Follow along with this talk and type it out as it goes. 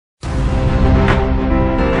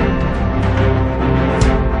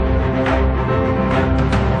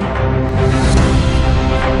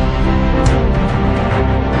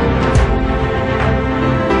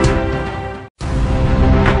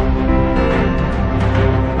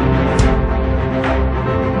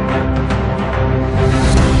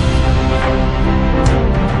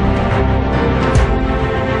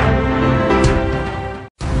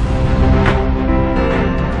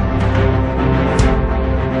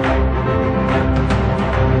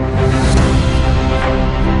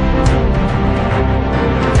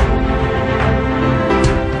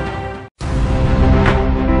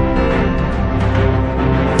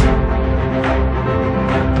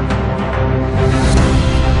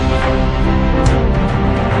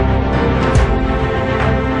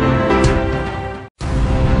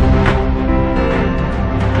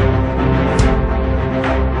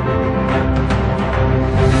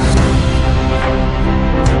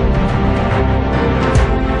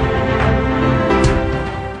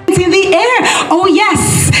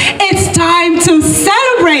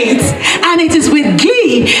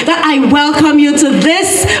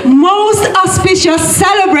a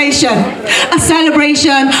celebration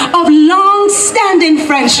of long-standing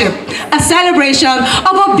friendship, a celebration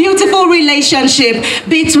of a beautiful relationship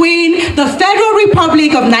between the Federal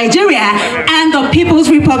Republic of Nigeria and the People's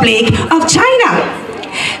Republic of China.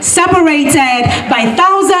 Separated by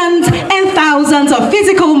thousands and thousands of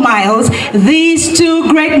physical miles, these two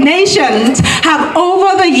great nations have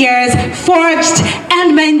over the years forged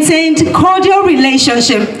and maintained cordial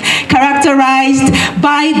relationship characterized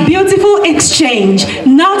by beautiful exchange,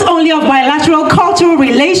 not only of bilateral cultural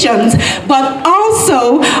relations, but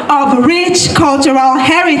also of rich cultural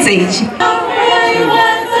heritage.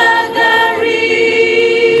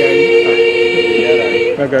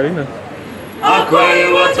 Akwai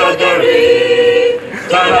wata gari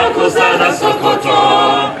tana kusa da Sokoto,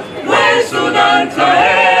 wai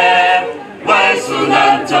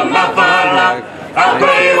sunanta Mafara.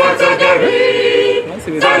 Akwai wata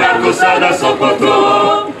gari tana kusa da Sokoto,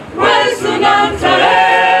 wai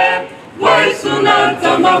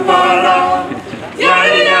sunanta Mafara.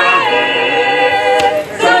 Yarinya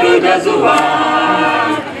saluda zuwa,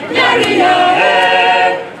 yarinya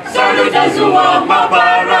saluda zuwa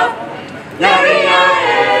Mafara.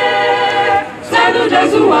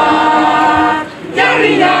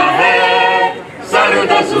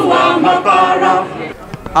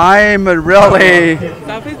 I'm really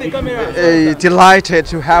delighted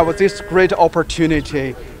to have this great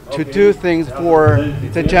opportunity to do things for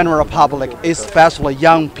the general public, especially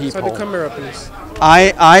young people.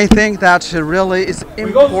 I think that really is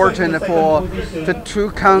important for the two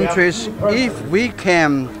countries. If we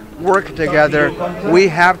can work together, we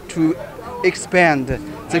have to expand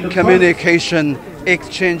the communication,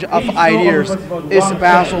 exchange of ideas,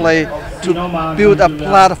 especially to build a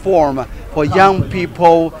platform for young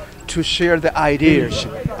people to share the ideas.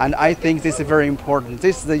 And I think this is very important.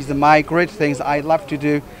 This is my great things I love to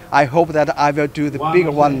do. I hope that I will do the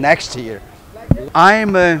bigger one next year.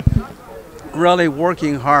 I'm really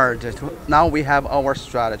working hard. Now we have our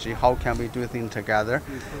strategy. How can we do things together?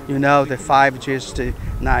 You know, the 5G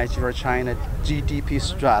Nigeria-China GDP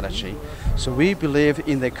strategy. So we believe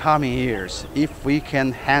in the coming years, if we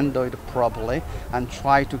can handle it properly and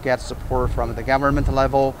try to get support from the government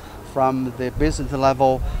level, from the business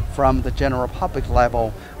level, from the general public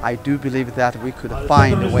level, I do believe that we could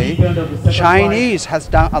find a way. Chinese has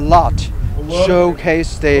done a lot,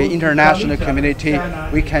 showcase the international community.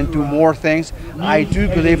 We can do more things. I do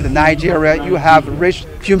believe that Nigeria, you have rich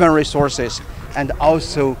human resources, and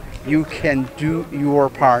also you can do your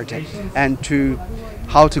part and to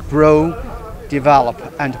how to grow, develop,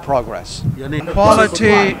 and progress.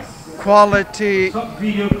 Quality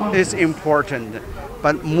is important,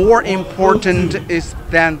 but more important is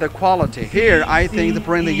than the quality. Here, I think to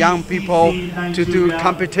bring the young people to do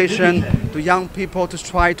competition, to young people to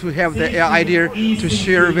try to have the idea to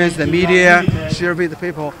share with the media, share with the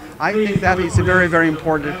people. I think that is very, very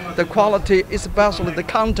important. The quality, especially the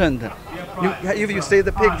content. If you see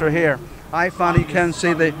the picture here, I found you can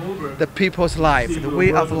see the people's life, the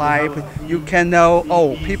way of life. You can know,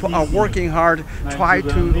 oh, people are working hard, try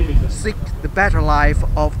to seek the better life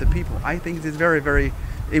of the people. I think it is very, very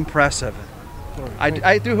impressive.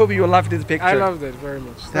 I do hope you love this picture. I loved it very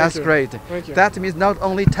much. That's great. Thank you. That means not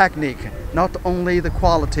only technique, not only the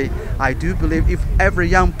quality. I do believe if every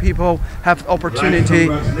young people have the opportunity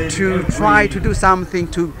to try to do something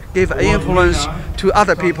to give influence to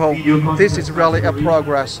other people, this is really a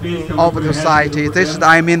progress of the society. This is,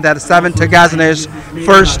 I mean, that seven togetherness,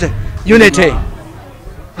 first unity,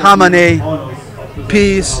 harmony,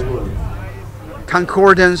 peace,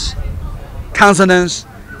 concordance, consonance,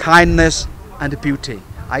 kindness, and beauty.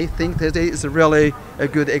 I think that is really a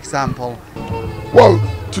good example. Well,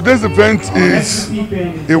 today's event is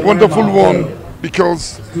a wonderful one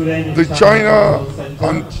because the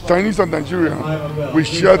Chinese and Nigeria, we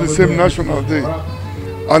share the same National Day,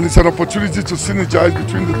 and it's an opportunity to synergize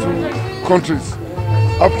between the two countries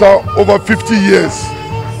after over 50 years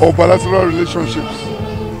of bilateral relationships.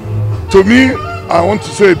 To me, I want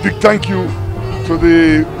to say a big thank you to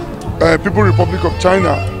the People's Republic of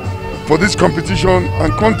China for this competition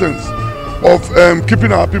and contents of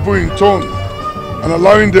keeping our people in tune and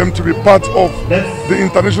allowing them to be part of the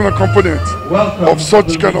international component of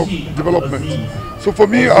such kind of development. So for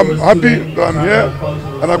me, I'm happy that I'm here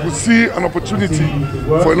and I could see an opportunity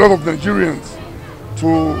for a lot of Nigerians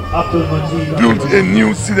to build a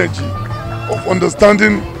new synergy of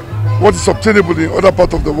understanding what is obtainable in other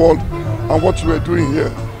parts of the world and what we are doing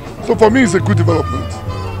here. So for me, it's a good development.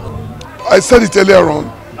 I said it earlier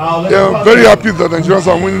on. They are very happy that Nigerians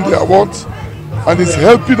are winning the awards, and it's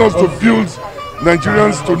helping us to build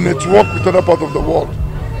Nigerians to network with other parts of the world.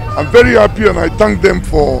 I'm very happy and I thank them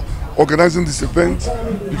for organizing this event,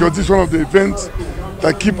 because this is one of the events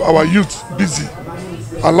that keep our youth busy,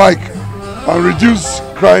 alike, and reduce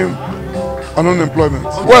crime and unemployment.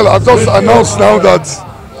 Well, I've just announced now that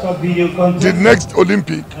the next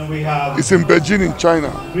Olympic is in Beijing in China,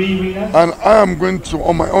 and I am going to,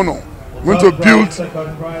 on my honor, build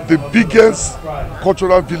the biggest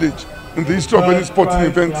cultural village in the history of any sporting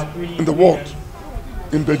event in the world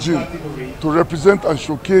in Beijing, to represent and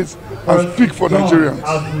showcase and speak for Nigerians.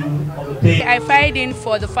 I filed in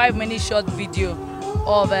for the 5-minute short video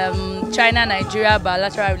of China-Nigeria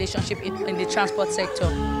bilateral relationship in the transport sector.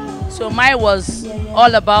 So mine was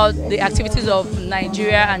all about the activities of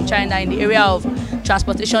Nigeria and China in the area of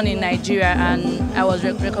transportation in Nigeria, and I was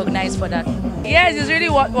recognized for that. Yes, it's really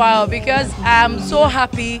worthwhile, because I'm so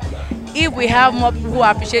happy if we have more people who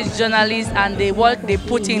appreciate journalists and the work they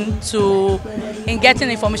put in getting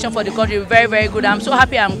information for the country. Very, very good. I'm so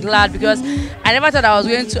happy, I'm glad, because I never thought I was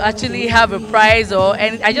going to actually have a prize,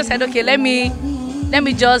 and I just said, okay, let me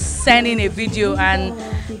just send in a video, and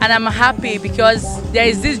I'm happy because there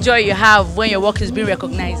is this joy you have when your work is being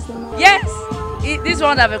recognized. Yes, this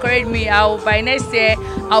one have encouraged me. By next year,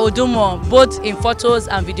 I will do more, both in photos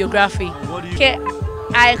and videography. Okay,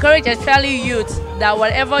 I encourage especially youth that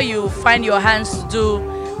whatever you find your hands to do,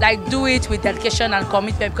 like do it with dedication and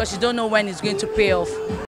commitment, because you don't know when it's going to pay off.